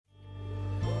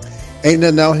Ain't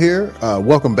nothing out here.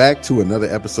 Welcome back to another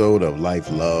episode of Life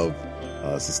Love,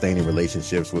 sustaining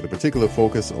relationships with a particular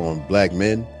focus on Black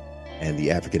men and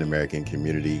the African American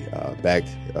community.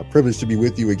 Privileged to be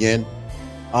with you again.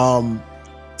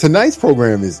 Tonight's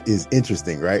program is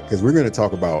interesting, right? Because we're going to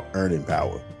talk about earning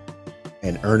power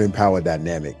and earning power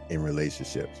dynamic in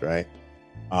relationships, right?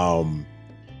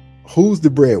 Who's the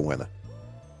breadwinner,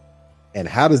 and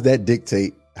how does that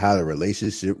dictate how the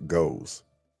relationship goes?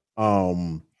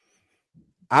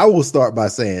 I will start by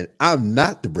saying I'm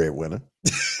not the breadwinner.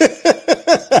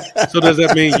 So does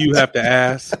that mean you have to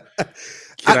ask?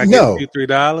 Can I get you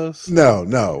 $3?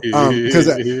 No.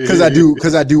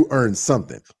 Because I do earn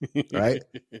something, right?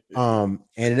 And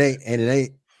it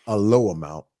ain't a low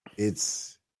amount. It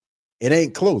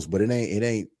ain't close, but it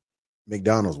ain't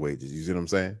McDonald's wages. You see what I'm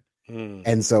saying?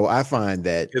 And so I find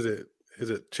that is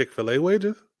it Chick-fil-A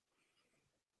wages?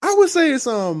 I would say it's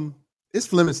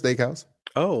Fleming's Steakhouse.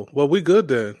 Oh, well, we good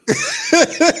then.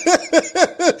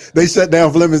 They shut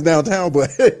down Fleming's downtown, but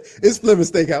it's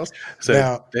Fleming's Steakhouse. So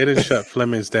now, they didn't shut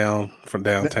Fleming's down from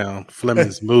downtown.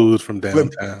 Fleming's moved from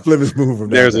downtown. Fleming's moved from downtown.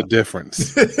 There's a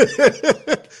difference.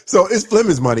 So it's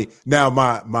Fleming's money. Now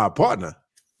my partner,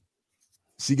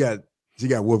 she got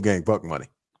Wolfgang Puck money.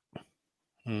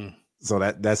 So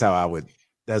that's how I would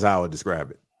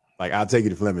describe it. Like, I'll take you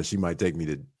to Fleming's. She might take me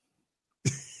to.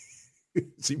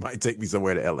 She might take me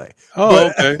somewhere to LA. Oh,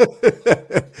 okay.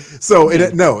 So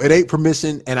it ain't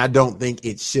permission, and I don't think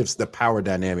it shifts the power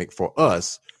dynamic for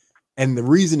us. And the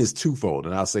reason is twofold,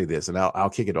 and I'll say this, and I'll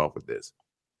kick it off with this.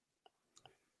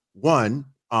 One,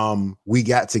 we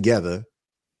got together,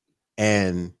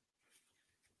 and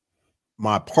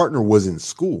my partner was in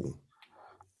school,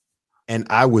 and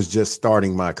I was just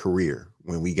starting my career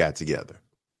when we got together.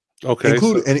 Okay,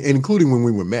 including when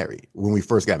we were married, when we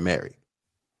first got married.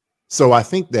 So I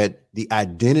think that the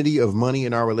identity of money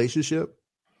in our relationship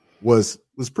was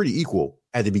pretty equal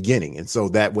at the beginning. And so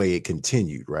that way it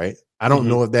continued, right? I don't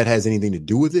know if that has anything to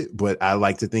do with it, but I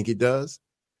like to think it does.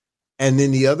 And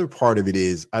then the other part of it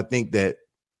is, I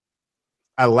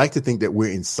like to think that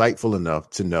we're insightful enough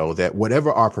to know that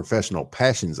whatever our professional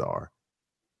passions are,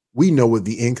 we know what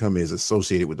the income is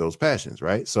associated with those passions,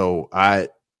 right? So I'm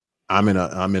in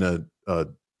a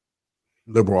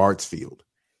liberal arts field.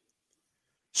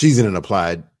 She's in an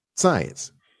applied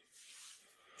science.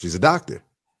 She's a doctor.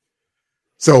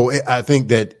 So I think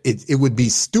that it would be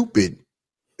stupid.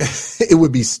 It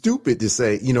would be stupid to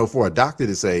say, for a doctor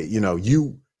to say,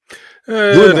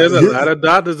 there's a lot of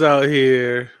doctors out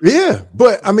here. Yeah,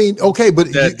 but I mean, okay, but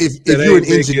if you're an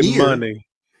engineer, money.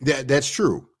 That's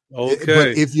true. Okay, but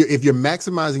if you're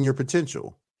maximizing your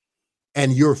potential,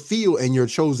 and your field and your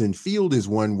chosen field is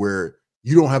one where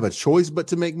you don't have a choice but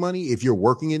to make money if you're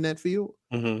working in that field.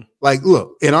 Like,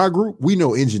 look, in our group, we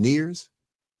know engineers,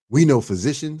 we know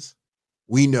physicians,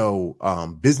 we know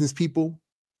business people.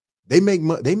 They make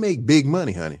big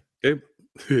money, honey. They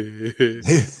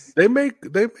make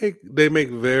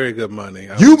very good money.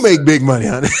 You make big money,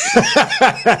 honey.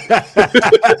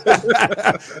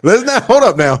 Let's not hold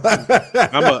up now.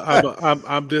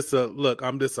 I'm just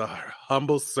a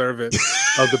humble servant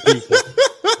of the people.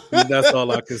 That's all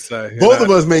I can say. Both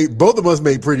of us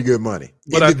make pretty good money,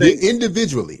 but I think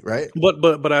individually, right?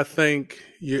 But I think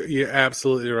you're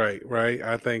absolutely right. Right?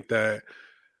 I think that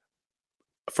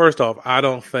first off, I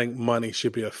don't think money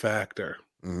should be a factor.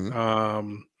 In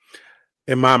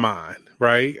my mind,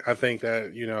 right? I think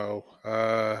that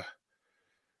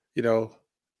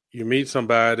you meet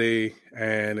somebody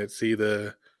and it's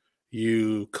either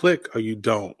you click or you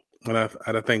don't. And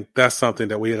I think that's something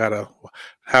that we gotta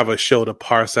have a show to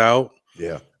parse out.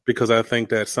 Yeah. Because I think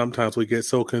that sometimes we get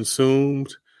so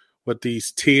consumed with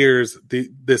these tiers,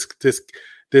 this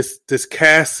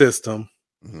caste system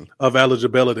of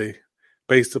eligibility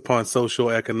based upon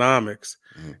social economics.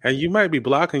 And you might be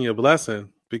blocking your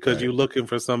blessing because you're looking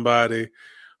for somebody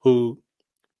who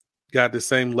got the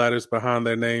same letters behind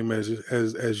their name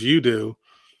as you do,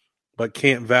 but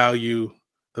can't value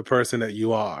the person that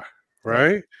you are.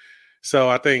 Right. So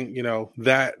I think,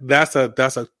 that's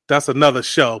another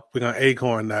show. We're going to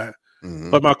acorn that.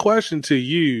 But my question to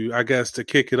you, I guess, to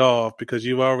kick it off, because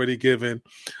you've already given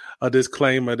a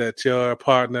disclaimer that your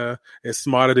partner is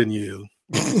smarter than you.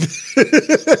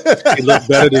 She look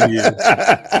better than you,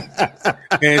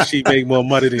 and she make more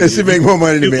money than you. She make more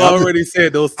money than me. You've already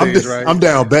said those things, right? I'm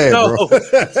down bad, bro.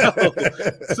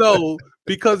 So,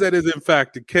 because that is in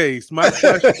fact the case, my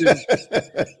question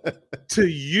to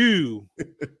you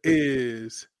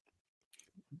is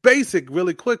basic,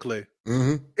 really quickly.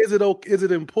 Is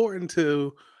it important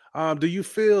to? Do you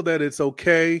feel that it's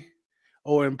okay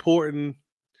or important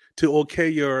to okay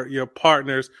your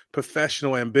partner's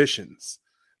professional ambitions?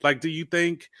 Like, do you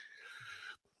think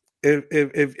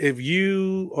if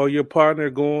you or your partner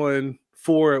going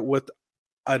forward with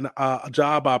a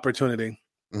job opportunity,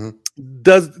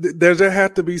 does there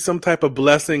have to be some type of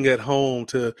blessing at home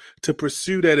to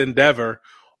pursue that endeavor,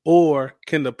 or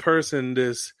can the person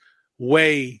just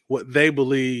weigh what they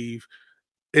believe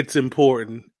is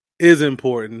important,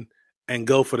 and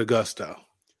go for the gusto?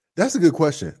 That's a good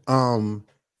question.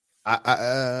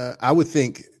 I would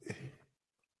think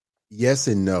yes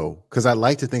and no, because I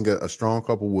like to think a strong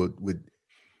couple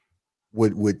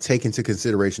would take into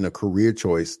consideration a career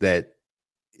choice that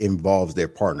involves their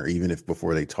partner, even if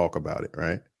before they talk about it,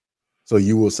 right? So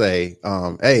you will say,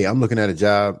 hey, I'm looking at a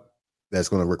job that's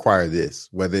going to require this,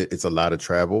 whether it's a lot of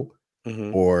travel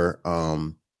or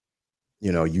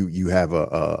you have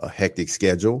a hectic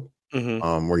schedule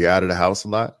where you're out of the house a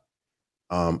lot,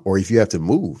 or if you have to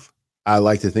move. I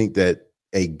like to think that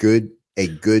a good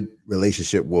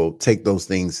relationship will take those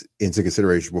things into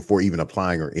consideration before even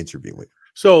applying or interviewing.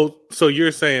 So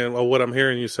you're saying, or what I'm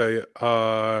hearing you say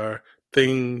are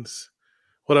things.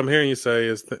 What I'm hearing you say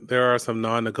is that there are some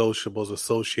non-negotiables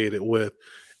associated with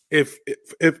if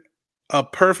a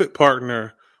perfect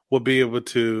partner will be able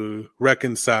to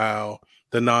reconcile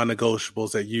the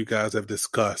non-negotiables that you guys have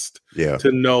discussed,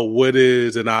 to know what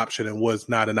is an option and what's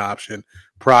not an option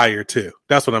prior to.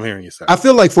 That's what I'm hearing you say. I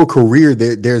feel like for career,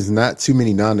 there's not too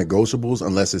many non-negotiables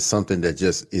unless it's something that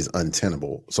just is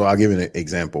untenable. So I'll give you an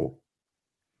example.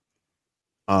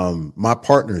 My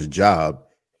partner's job,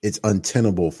 it's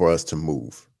untenable for us to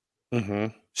move.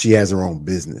 She has her own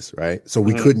business, right? So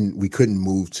we couldn't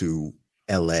move to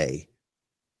LA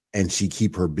and she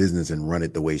keep her business and run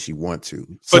it the way she want to.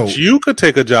 So, but you could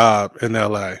take a job in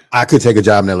LA. I could take a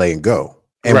job in LA and go,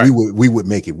 and we would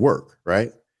make it work,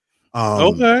 right?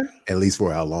 Okay. At least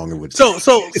for how long it would take.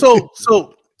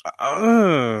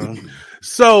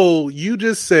 So you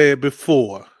just said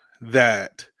before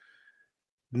that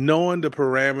knowing the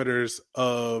parameters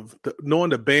of knowing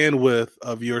the bandwidth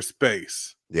of your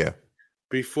space. Yeah.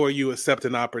 Before you accept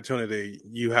an opportunity,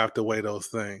 you have to weigh those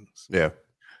things. Yeah.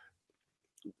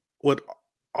 With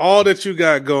all that you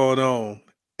got going on,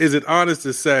 is it honest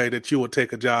to say that you would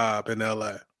take a job in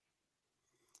LA?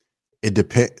 It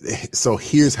depends. So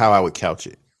here's how I would couch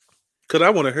it. Because I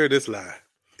want to hear this lie.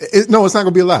 No, it's not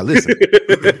going to be a lie. Listen.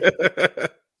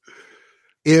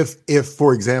 If,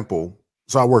 for example,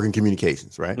 so I work in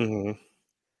communications, right?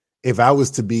 If I was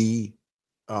to be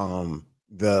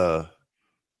the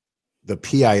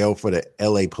PIO for the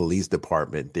LA Police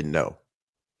Department, then no.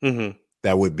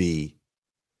 That would be,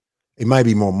 it might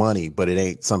be more money, but it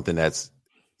ain't something that's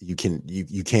you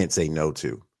can't say no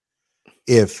to.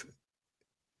 If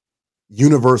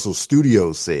Universal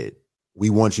Studios said, we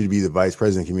want you to be the vice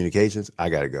president of communications, I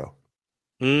gotta go.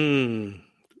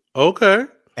 Okay.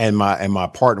 And my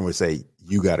partner would say,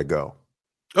 you gotta go.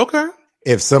 Okay.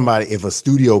 If a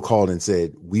studio called and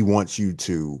said, we want you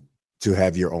to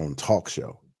have your own talk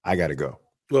show, I gotta go.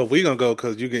 Well, we gonna go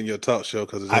because you're getting your talk show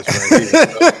because it's just right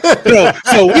here.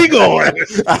 So we going.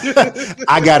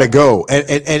 I gotta go,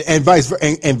 and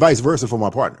vice versa for my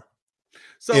partner.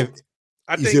 So you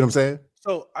see what I'm saying?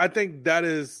 So I think that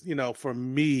is, for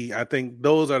me, I think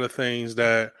those are the things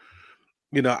that,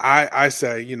 I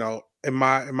say, in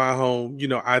my home,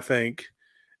 I think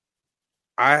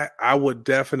I would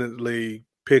definitely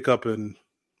pick up and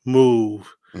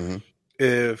move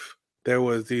if there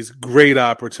was these great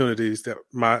opportunities that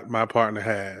my partner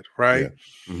had, right?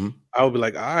 Yeah. I would be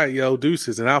like, all right, yo,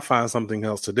 deuces, and I'll find something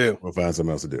else to do. We'll find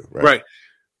something else to do, right?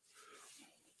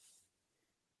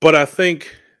 But I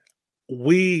think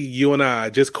you and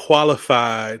I just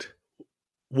qualified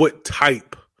what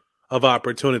type of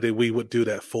opportunity we would do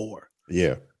that for.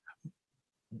 Yeah.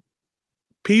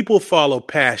 People follow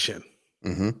passion.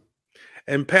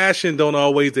 And passion don't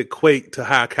always equate to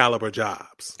high caliber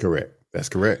jobs. Correct. That's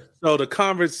correct. So to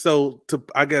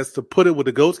put it where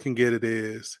the goats can get it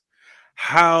is,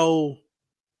 how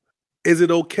is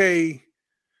it okay?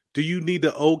 Do you need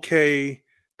to okay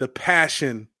the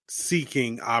passion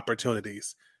seeking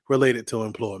opportunities related to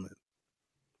employment?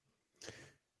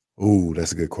 Ooh,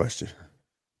 that's a good question.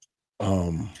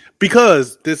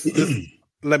 Because this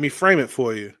let me frame it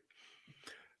for you.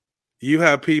 You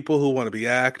have people who want to be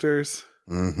actors,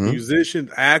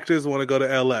 musicians, actors want to go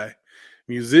to LA.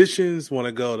 Musicians want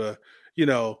to go to,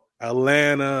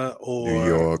 Atlanta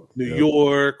or New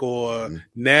York or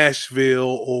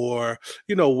Nashville or,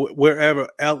 wherever,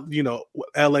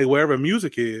 LA, wherever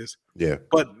music is. Yeah.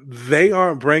 But they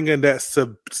aren't bringing that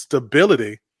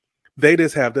stability. They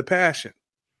just have the passion.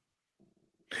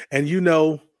 And,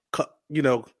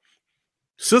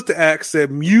 Sister Act said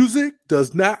music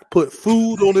does not put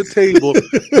food on the table.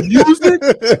 Music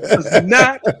does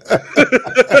not.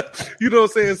 You know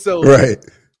what I'm saying? So, right.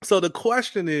 So the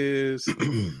question is,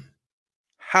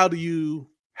 how do you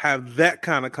have that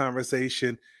kind of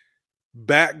conversation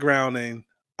backgrounding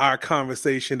our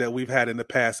conversation that we've had in the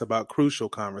past about crucial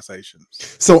conversations?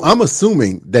 So I'm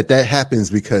assuming that happens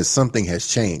because something has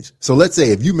changed. So let's say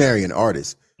if you marry an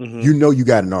artist, you know you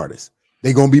got an artist.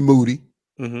 They're going to be moody.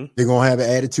 They're going to have an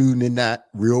attitude and not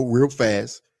real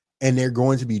fast. And they're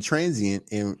going to be transient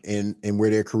in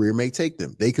where their career may take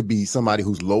them. They could be somebody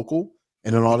who's local,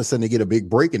 and then all of a sudden they get a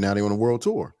big break and now they're on a world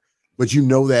tour. But you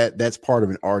know that that's part of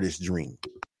an artist's dream.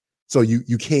 So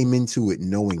you came into it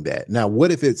knowing that. Now,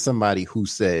 what if it's somebody who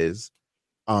says,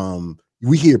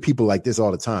 we hear people like this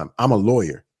all the time. I'm a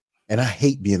lawyer and I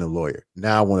hate being a lawyer.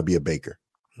 Now I want to be a baker.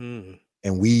 And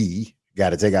we got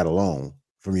to take out a loan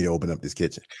for me to open up this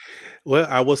kitchen. Well,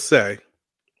 I would say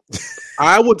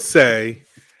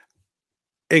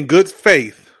in good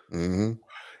faith,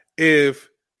 if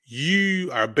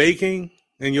you are baking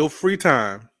in your free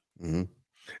time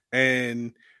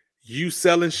and you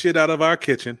selling shit out of our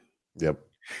kitchen,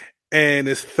 and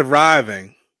it's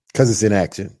thriving because it's in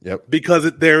action,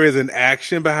 because there is an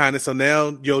action behind it. So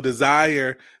now your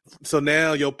desire, so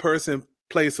now your person,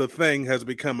 place, or thing has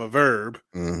become a verb.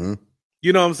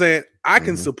 You know what I'm saying? I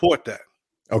can support that.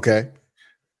 Okay.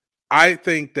 I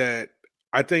think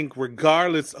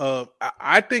regardless of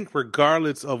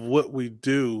what we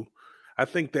do, I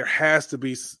think there has to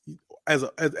be, as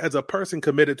a person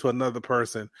committed to another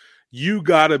person, you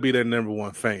got to be their number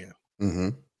one fan.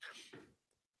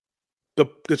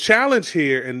 The challenge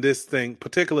here in this thing,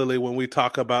 particularly when we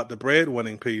talk about the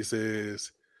breadwinning piece,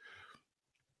 is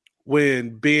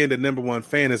when being the number one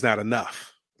fan is not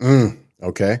enough.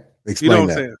 Okay. Explain you know what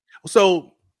that. I'm saying?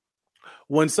 So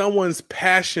when someone's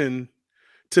passion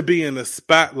to be in the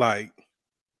spotlight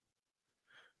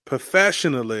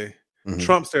professionally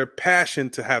trumps their passion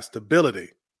to have stability,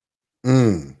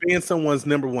 being someone's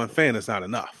number one fan is not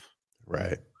enough.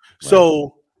 Right.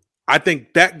 So I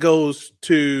think that goes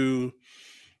to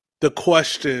the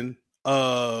question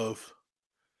of,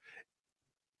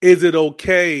 is it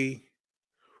okay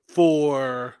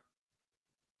for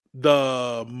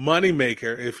the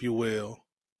moneymaker, if you will,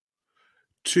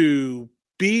 to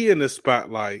be in the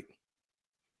spotlight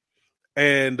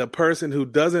and the person who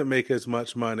doesn't make as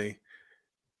much money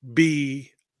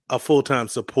be a full-time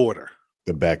supporter?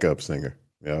 The backup singer.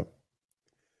 Yeah.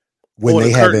 Or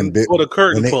the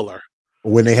curtain puller.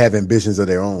 When they have ambitions of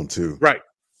their own too. Right.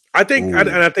 I think, and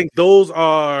I think those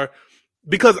are,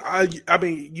 because I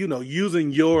mean,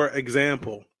 using your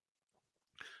example,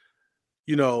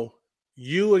 you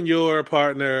and your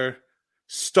partner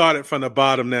started from the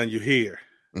bottom, now you're here.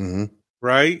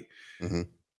 Right?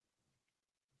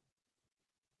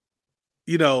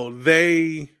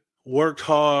 They worked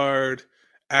hard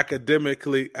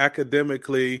academically,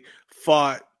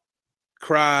 fought,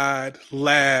 cried,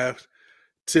 laughed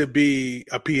to be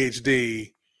a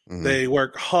PhD. They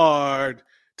worked hard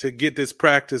to get this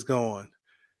practice going.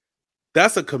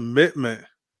 That's a commitment,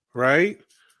 right?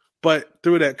 But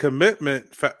through that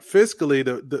commitment, fiscally,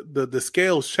 the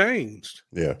scales changed.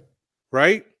 Yeah.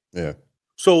 Right? Yeah.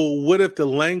 So what if the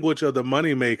language of the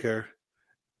moneymaker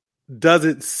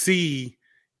doesn't see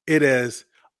it as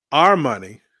our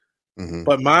money,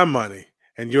 but my money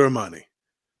and your money?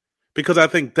 Because I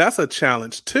think that's a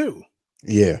challenge too.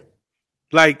 Yeah.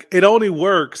 Like, it only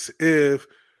works if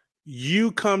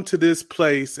you come to this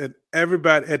place and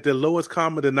everybody at the lowest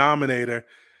common denominator,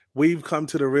 we've come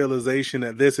to the realization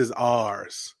that this is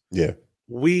ours. Yeah.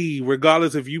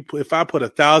 Regardless if I put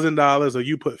 $1,000 or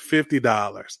you put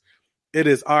 $50, it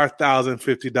is our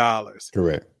 $1,050.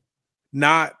 Correct.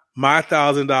 Not my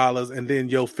 $1,000 and then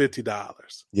your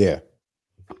 $50. Yeah.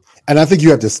 And I think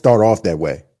you have to start off that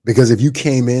way, because if you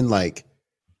came in like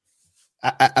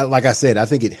I said, I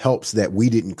think it helps that we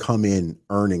didn't come in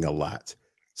earning a lot.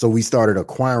 So we started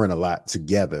acquiring a lot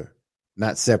together,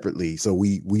 not separately. So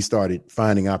we started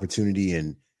finding opportunity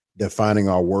and defining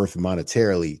our worth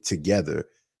monetarily together.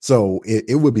 So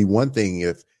it would be one thing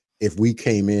if we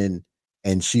came in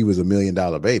and she was $1 million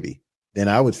baby, then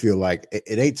I would feel like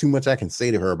it ain't too much I can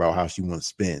say to her about how she wants to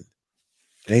spend.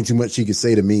 It ain't too much she could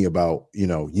say to me about, you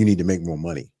need to make more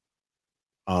money.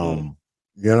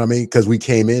 You know what I mean? Because we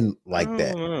came in like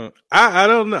that. I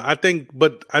don't know. I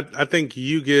think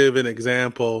you give an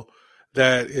example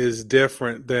that is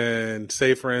different than,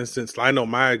 say, for instance, I know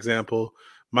my example,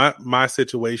 my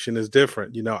situation is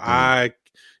different. I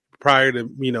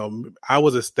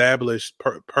was established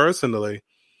personally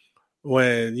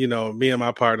when, me and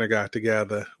my partner got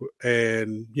together,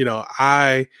 and,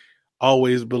 I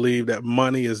always believe that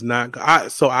money is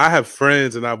not, so I have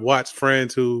friends, and I've watched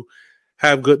friends who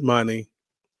have good money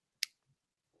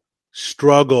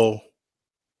struggle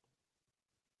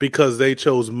because they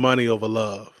chose money over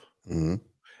love. Mm-hmm.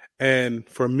 And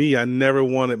for me, I never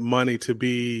wanted money to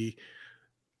be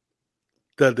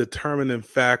the determining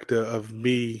factor of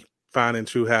me finding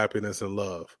true happiness and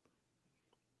love.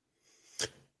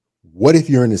 What if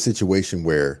you're in a situation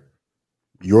where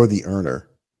you're the earner,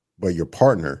 but your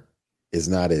partner is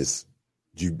not as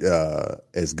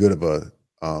good of a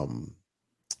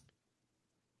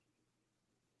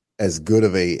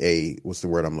what's the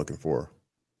word I'm looking for?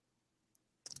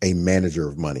 A manager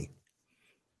of money.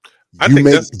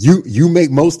 You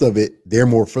make most of it. They're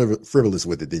more frivolous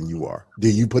with it than you are. Do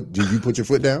you put your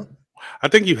foot down? I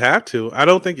think you have to. I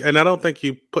don't think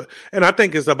you put. And I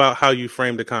think it's about how you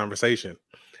frame the conversation.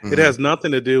 Mm-hmm. It has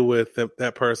nothing to do with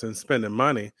that person spending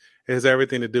money. It has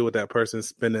everything to do with that person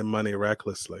spending money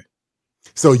recklessly.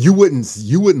 So you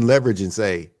wouldn't leverage and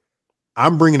say,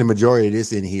 "I'm bringing the majority of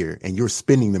this in here, and you're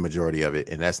spending the majority of it,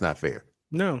 and that's not fair."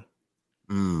 No,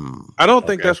 I don't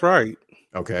think that's right.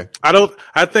 Okay.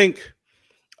 I think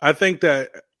that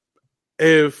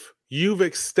if you've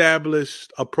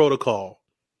established a protocol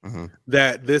mm-hmm.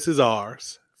 that this is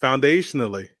ours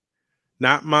foundationally,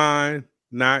 not mine,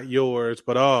 not yours,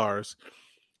 but ours,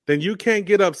 then you can't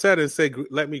get upset and say,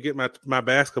 let me get my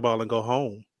basketball and go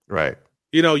home. Right.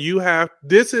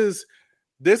 This is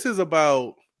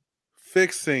about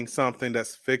fixing something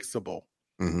that's fixable.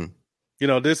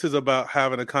 Mm-hmm. This is about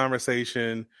having a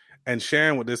conversation and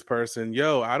sharing with this person,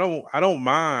 I don't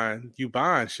mind you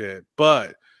buying shit,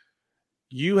 but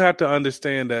you have to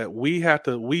understand that we have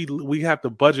to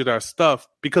budget our stuff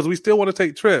because we still want to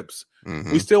take trips.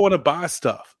 Mm-hmm. We still want to buy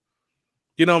stuff.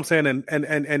 You know what I'm saying?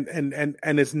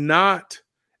 And it's not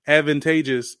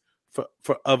advantageous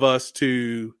for us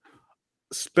to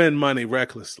spend money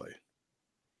recklessly.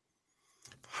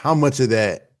 How much of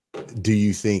that do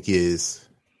you think is?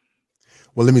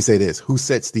 Well, let me say this: who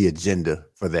sets the agenda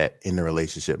for that in the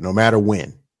relationship, no matter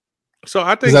when? So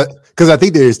I think because I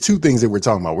think there's two things that we're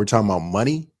talking about. We're talking about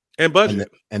money and budget,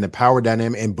 and the power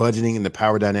dynamic, and budgeting, and the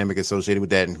power dynamic associated with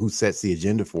that, and who sets the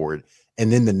agenda for it,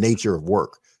 and then the nature of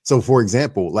work. So, for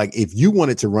example, like if you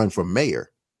wanted to run for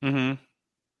mayor, mm-hmm.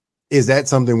 is that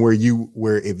something where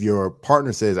if your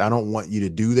partner says, "I don't want you to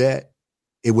do that,"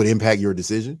 it would impact your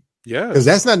decision? Yeah, because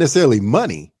that's not necessarily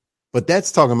money. But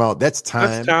that's talking about that's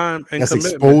time and that's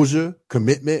commitment. Exposure,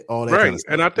 commitment, all that kind of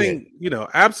stuff. And I think,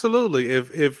 absolutely.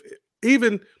 If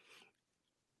even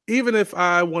if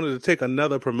I wanted to take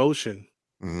another promotion,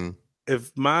 mm-hmm.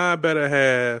 if my better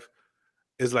half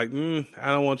is like, I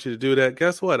don't want you to do that,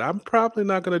 guess what? I'm probably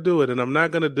not going to do it. And I'm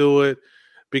not going to do it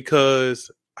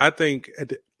because I think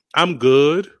I'm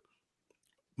good.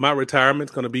 My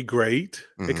retirement's going to be great.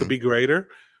 Mm-hmm. It could be greater.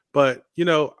 But,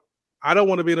 I don't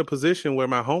want to be in a position where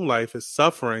my home life is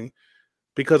suffering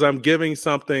because I'm giving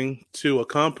something to a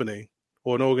company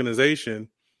or an organization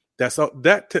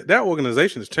that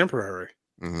organization is temporary.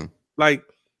 Mm-hmm. Like,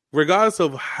 regardless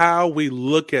of how we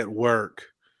look at work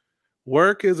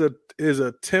is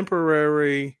a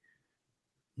temporary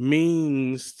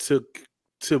means to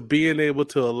being able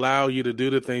to allow you to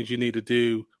do the things you need to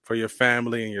do for your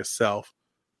family and yourself.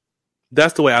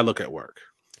 That's the way I look at work.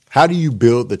 How do you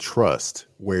build the trust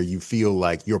where you feel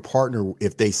like your partner,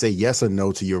 if they say yes or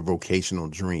no to your vocational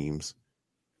dreams,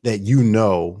 that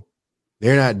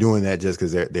they're not doing that just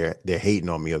because they're hating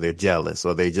on me or they're jealous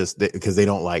or because they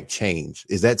don't like change?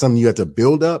 Is that something you have to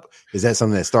build up? Is that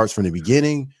something that starts from the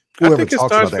beginning? I think it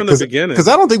starts from the beginning. Because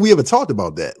I don't think we ever talked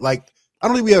about that. Like, I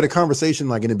don't think we had a conversation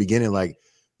like in the beginning, like,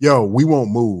 yo, we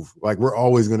won't move. Like, we're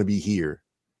always going to be here.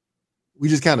 We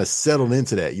just kind of settled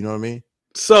into that. You know what I mean?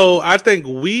 So I think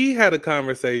we had a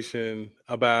conversation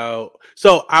about,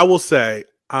 so I will say,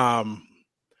 I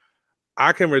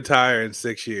can retire in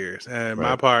 6 years and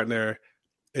my partner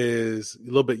is a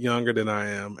little bit younger than I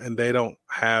am and they don't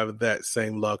have that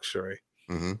same luxury.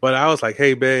 Mm-hmm. But I was like,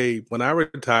 hey, babe, when I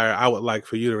retire, I would like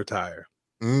for you to retire.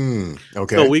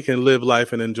 Okay. So we can live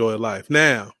life and enjoy life.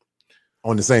 Now,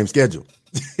 on the same schedule.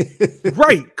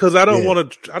 Right, because I don't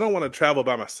want to travel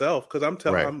by myself because I'm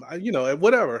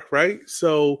whatever, right?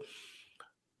 So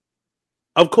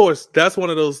of course that's one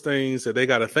of those things that they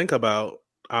got to think about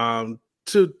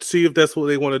to see if that's what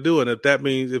they want to do, and if that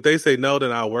means if they say no,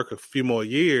 then I'll work a few more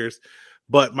years.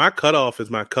 But my cutoff is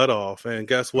my cutoff, and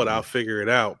guess what? Mm-hmm. I'll figure it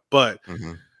out. But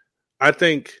mm-hmm. I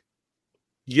think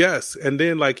yes, and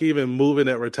then like even moving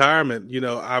at retirement,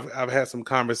 I've had some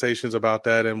conversations about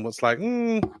that, and was like,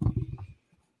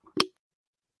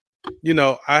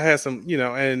 I had some,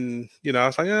 and I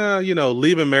was like,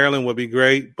 leaving Maryland would be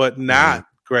great, but not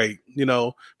great,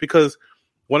 because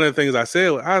one of the things I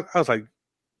said, I was like,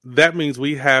 that means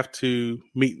we have to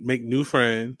make new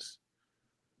friends,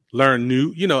 learn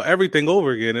new, everything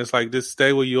over again. It's like, just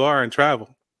stay where you are and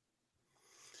travel.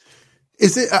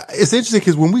 It's interesting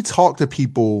because when we talk to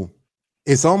people,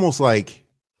 it's almost like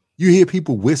you hear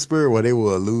people whisper or they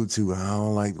will allude to, I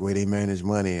don't like the way they manage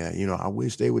money. I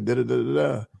wish they would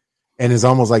da-da-da-da-da. And it's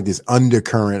almost like this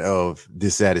undercurrent of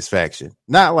dissatisfaction.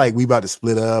 Not like we about to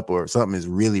split up or something is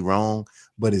really wrong,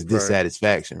 but it's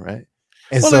dissatisfaction, right?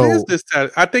 And it is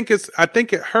dissatisfaction. I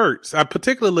think it hurts.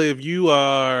 Particularly if you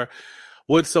are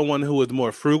with someone who is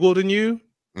more frugal than you,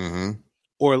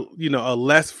 or a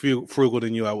less frugal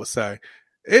than you, I would say.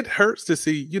 It hurts to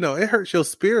see, it hurts your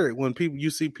spirit when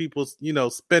you see people,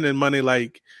 spending money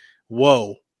like,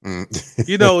 whoa.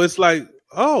 It's like,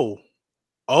 oh,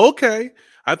 okay.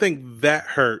 I think that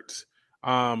hurts.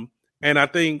 And I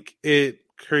think it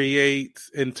creates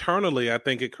internally, I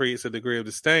think it creates a degree of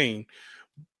disdain.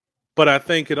 But I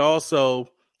think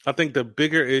the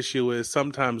bigger issue is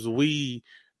sometimes we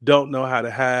don't know how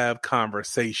to have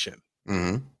conversation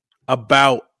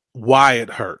about why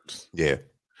it hurts. Yeah.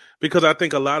 Because I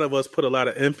think a lot of us put a lot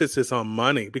of emphasis on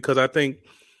money, because I think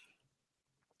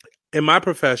in my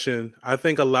profession, I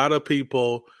think a lot of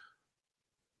people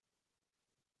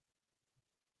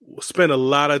spend a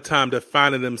lot of time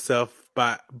defining themselves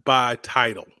by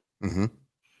title.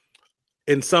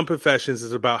 In some professions,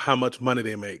 it's about how much money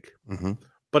they make.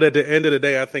 But at the end of the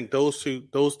day, I think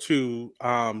those two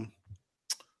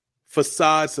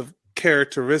facades of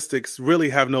characteristics really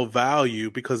have no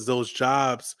value, because those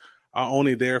jobs are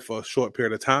only there for a short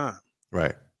period of time.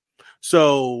 Right.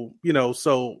 So,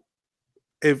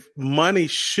 if money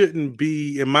shouldn't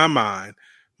be, in my mind,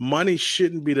 money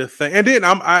shouldn't be the thing. And then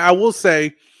I will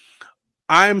say,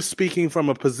 I'm speaking from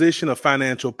a position of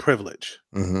financial privilege,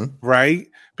 right?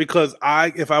 Because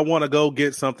if I want to go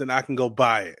get something, I can go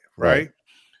buy it, right?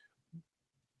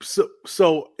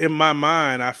 So in my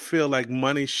mind, I feel like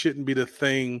money shouldn't be the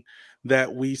thing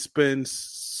that we spend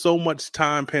so much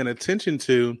time paying attention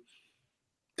to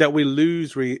that we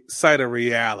lose sight of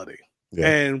reality.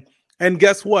 Yeah. And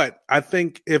guess what? I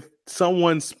think if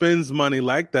someone spends money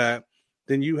like that,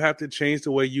 then you have to change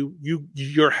the way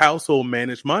your household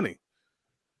manage money.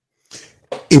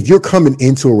 If you're coming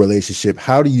into a relationship,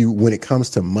 how do you, when it comes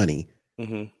to money,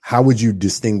 how would you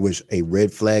distinguish a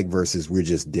red flag versus we're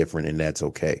just different and that's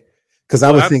okay? Because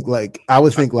I would think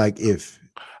if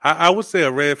I would say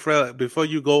a red flag, before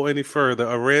you go any further,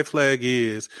 a red flag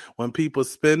is when people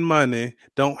spend money,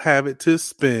 don't have it to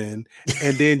spend,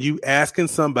 and then you asking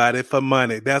somebody for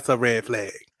money. That's a red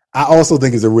flag. I also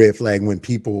think it's a red flag when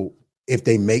people, if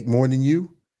they make more than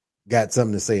you, got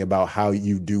something to say about how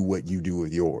you do what you do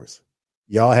with yours.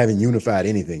 Y'all haven't unified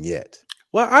anything yet.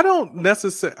 Well, I don't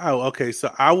necessarily. Oh, okay.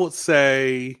 So I would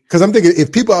say, because I'm thinking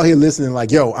if people out here listening, like,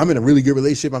 yo, I'm in a really good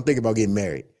relationship, I'm thinking about getting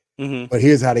married. But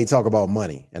here's how they talk about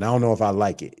money, and I don't know if I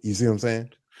like it. You see what I'm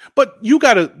saying? But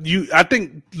I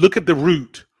think, look at the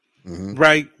root,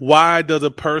 right? Why does a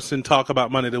person talk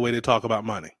about money the way they talk about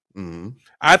money?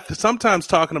 Sometimes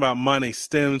talking about money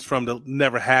stems from the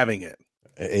never having it.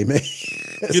 Amen.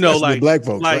 Like black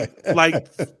folks, like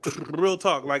real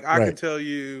talk. Like I can tell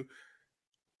you,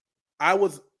 I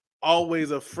was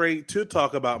always afraid to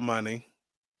talk about money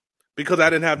because I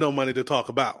didn't have no money to talk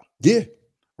about. Yeah.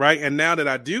 Right. And now that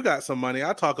I do got some money,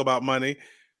 I talk about money,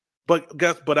 but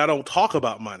I don't talk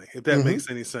about money, if that makes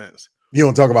any sense. You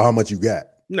don't talk about how much you got.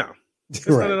 No. It's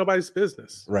none of nobody's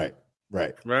business. Right.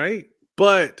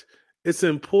 But it's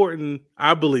important,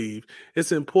 I believe,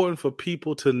 it's important for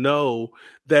people to know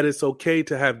that it's okay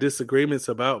to have disagreements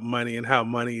about money and how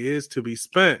money is to be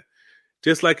spent.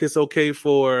 Just like it's okay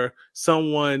for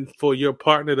your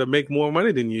partner to make more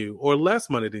money than you or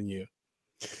less money than you.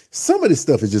 Some of this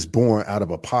stuff is just born out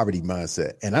of a poverty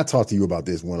mindset. And I talked to you about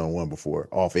this one-on-one before,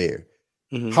 off air.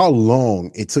 How long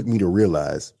it took me to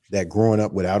realize that growing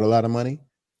up without a lot of money,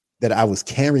 that I was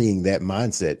carrying that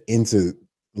mindset into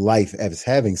life as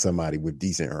having somebody with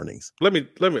decent earnings.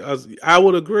 I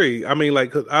would agree. I mean,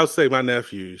 like, I'll say my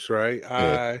nephews, right?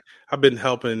 Yeah. I've been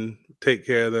helping take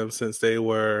care of them since they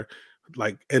were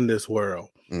like in this world.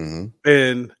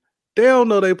 And they don't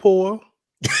know they poor.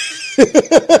 That's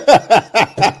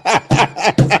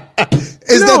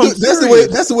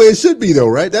the way it should be, though,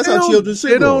 right? That's how children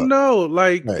should. They don't know.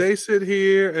 Like, they sit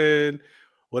here and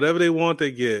whatever they want,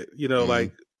 they get.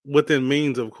 Like within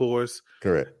means, of course.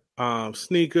 Correct.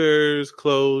 Sneakers,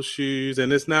 clothes, shoes,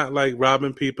 and it's not like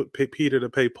robbing Peter to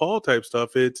pay Paul type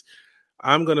stuff. It's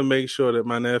I'm going to make sure that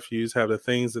my nephews have the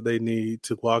things that they need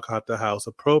to walk out the house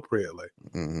appropriately.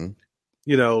 Mm-hmm.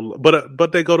 You know,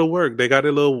 but they go to work. They got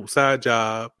a little side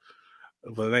job.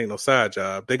 Well, it ain't no side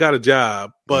job. They got a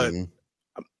job, but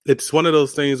it's one of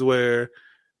those things where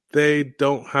they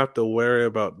don't have to worry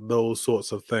about those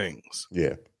sorts of things.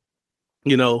 Yeah.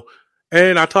 You know,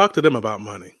 and I talk to them about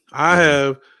money.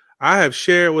 I have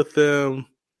shared with them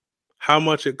how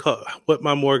much it costs, what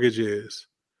my mortgage is.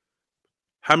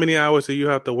 How many hours do you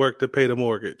have to work to pay the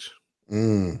mortgage?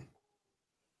 Mm-hmm.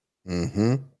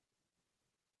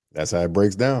 That's how it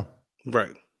breaks down.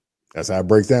 Right. That's how it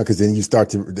breaks down, because then you start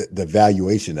to the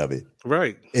valuation of it.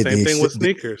 Right. Same thing with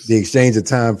sneakers. The exchange of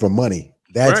time for money.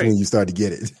 That's when you start to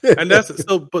get it. And that's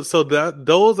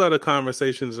those are the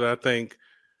conversations that I think,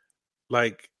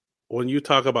 like, when you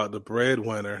talk about the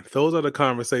breadwinner, those are the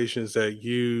conversations that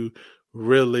you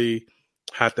really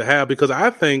have to have, because I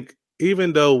think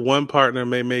even though one partner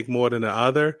may make more than the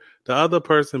other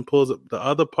person pulls up the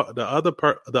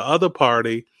other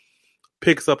party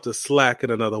picks up the slack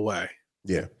in another way.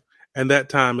 Yeah. And that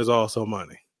time is also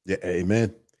money. Yeah,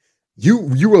 amen.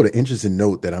 You wrote an interesting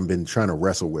note that I've been trying to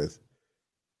wrestle with: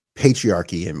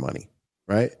 patriarchy and money,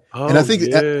 right? Oh, and I think,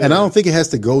 and I don't think it has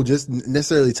to go just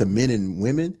necessarily to men and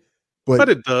women, but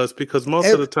it does, because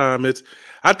most of the time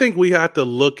I think we have to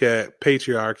look at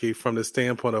patriarchy from the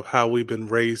standpoint of how we've been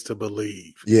raised to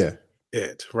believe. Yeah.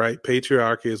 It, right?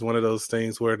 Patriarchy is one of those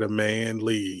things where the man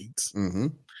leads,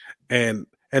 and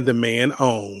the man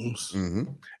owns,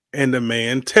 and the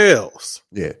man tells,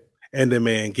 and the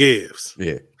man gives,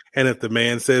 and if the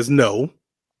man says no,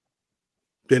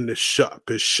 then the shop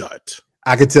is shut.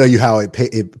 I could tell you how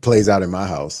it plays out in my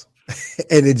house,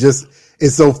 and it's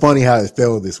so funny how it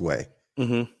fell this way.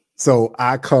 So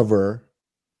I cover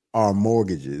our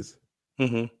mortgages.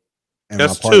 And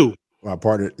that's two. My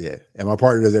partner, and my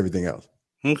partner does everything else.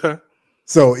 Okay.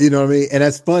 So, you know what I mean? And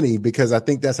that's funny, because I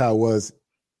think that's how it was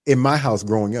in my house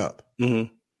growing up.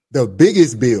 The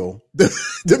biggest bill,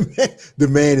 the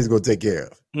man is going to take care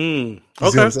of. You see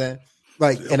what I'm saying?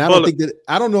 Like, and I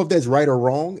don't know if that's right or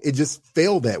wrong. It just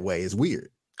fell that way. It's weird.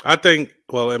 I think,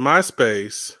 well, in my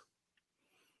space,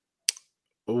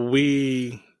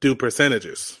 we do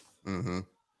percentages.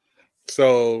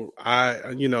 So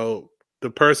the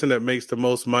person that makes the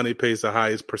most money pays the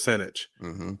highest percentage.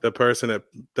 The person that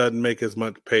doesn't make as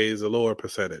much pays a lower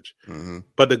percentage.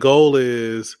 But the goal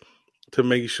is to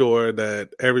make sure that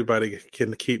everybody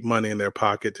can keep money in their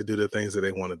pocket to do the things that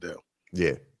they want to do.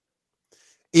 Yeah.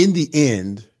 In the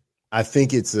end, I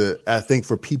think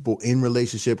for people in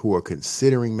relationship who are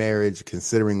considering marriage,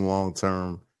 considering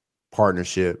long-term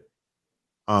partnership,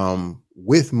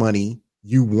 with money,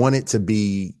 you want it to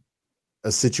be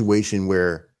a situation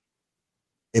where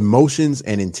emotions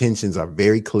and intentions are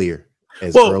very clear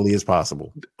as early as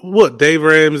possible. What Dave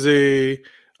Ramsey,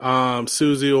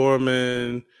 Susie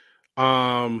Orman,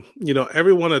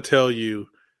 everyone will tell you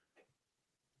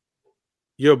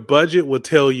your budget will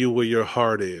tell you where your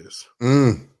heart is.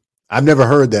 I've never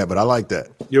heard that, but I like that.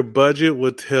 Your budget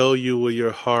will tell you where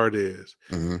your heart is.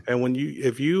 And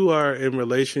if you are in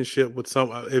relationship with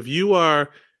if you are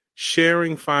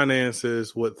sharing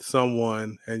finances with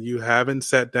someone and you haven't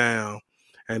sat down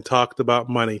and talked about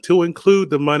money, to include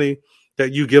the money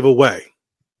that you give away.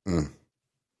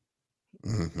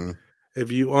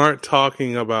 If you aren't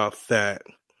talking about that,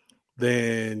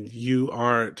 then you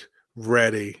aren't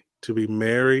ready to be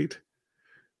married,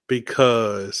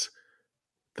 because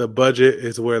the budget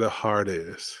is where the heart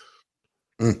is.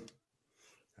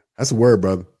 That's a word,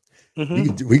 brother.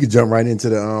 We could jump right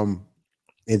into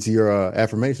into your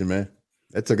affirmation, man.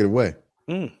 That took it away.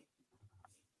 In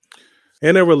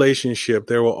a relationship,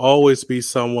 there will always be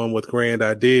someone with grand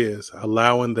ideas,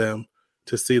 allowing them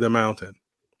to see the mountain.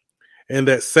 In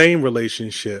that same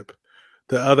relationship,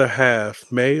 the other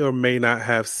half may or may not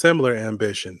have similar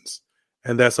ambitions,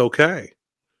 and that's okay.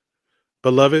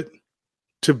 Beloved,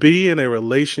 to be in a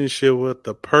relationship with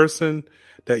the person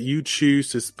that you choose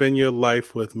to spend your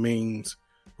life with means,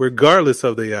 regardless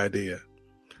of the idea,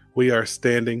 we are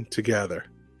standing together.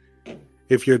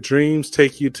 If your dreams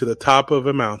take you to the top of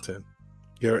a mountain,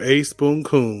 your ace boon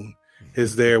coon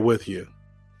is there with you.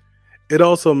 It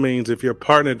also means if your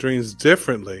partner dreams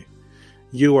differently,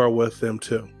 you are with them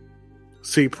too.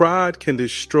 See, pride can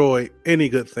destroy any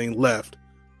good thing left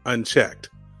unchecked,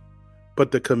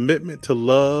 but the commitment to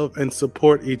love and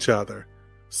support each other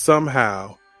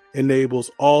somehow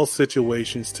enables all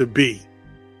situations to be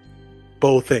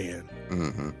both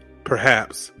and.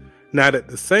 Perhaps not at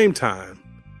the same time,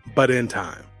 but in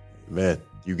time. Man,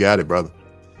 you got it, brother.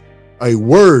 A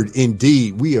word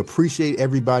indeed. We appreciate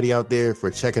everybody out there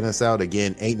for checking us out.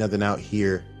 Again, Ain't Nothing Out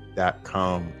Here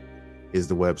is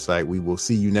the website. We will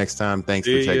see you next time. Thanks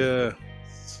for checking.